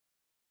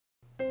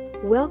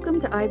Welcome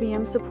to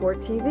IBM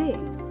Support TV,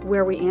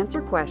 where we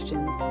answer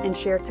questions and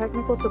share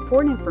technical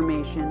support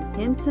information,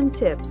 hints and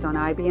tips on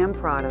IBM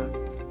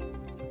products.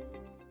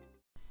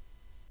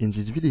 In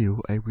this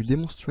video, I will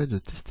demonstrate the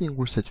testing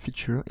rule set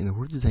feature in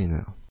Rule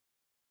Designer.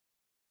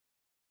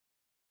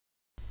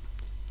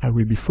 I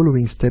will be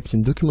following steps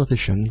in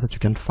documentation that you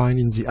can find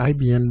in the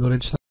IBM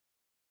Knowledge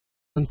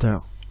Center.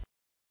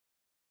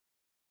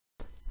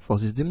 For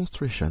this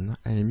demonstration,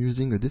 I am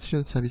using a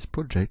decision service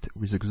project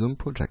with a XOM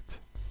project.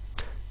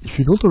 If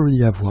you don't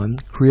already have one,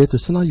 create a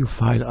scenario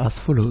file as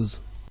follows.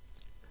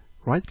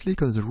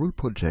 Right-click on the rule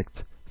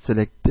project,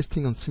 select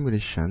Testing and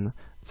Simulation,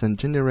 then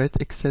generate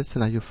Excel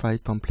scenario file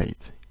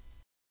template.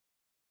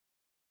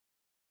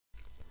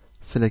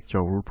 Select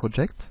your rule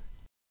project,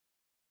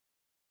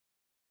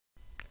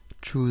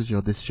 choose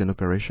your decision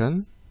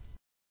operation,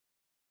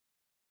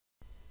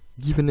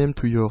 give a name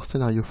to your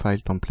scenario file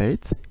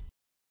template,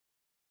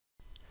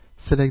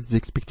 select the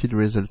expected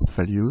result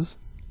values,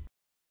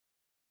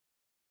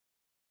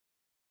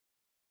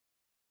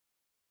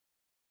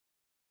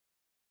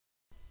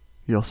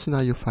 your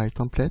scenario file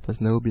template has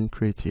now been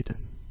created.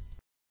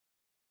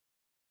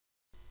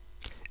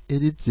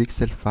 Edit the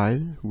Excel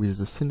file with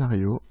the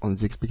scenario on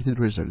the expected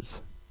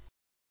results.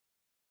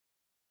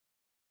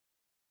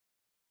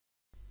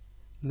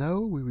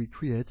 Now we will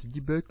create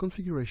debug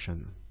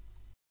configuration.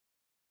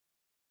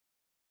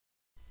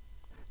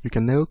 You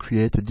can now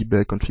create a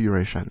debug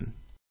configuration.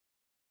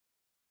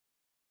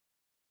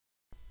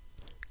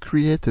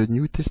 Create a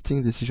new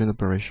testing decision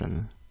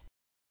operation.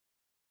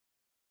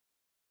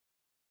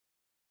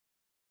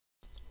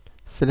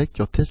 Select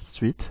your test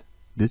suite,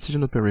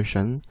 decision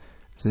operation,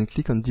 then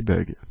click on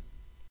debug.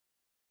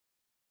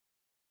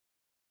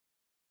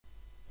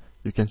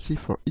 You can see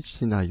for each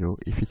scenario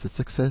if it's a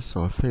success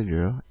or a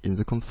failure in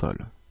the console.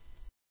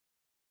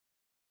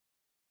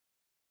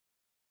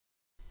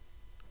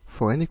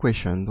 For any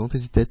question, don't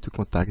hesitate to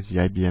contact the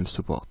IBM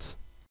support.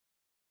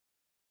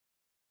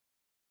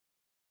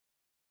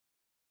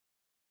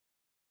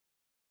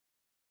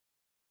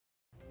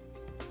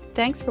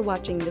 Thanks for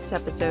watching this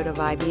episode of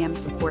IBM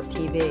Support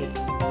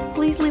TV.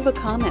 Please leave a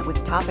comment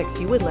with topics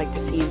you would like to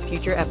see in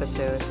future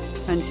episodes.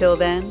 Until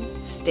then,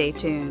 stay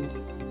tuned.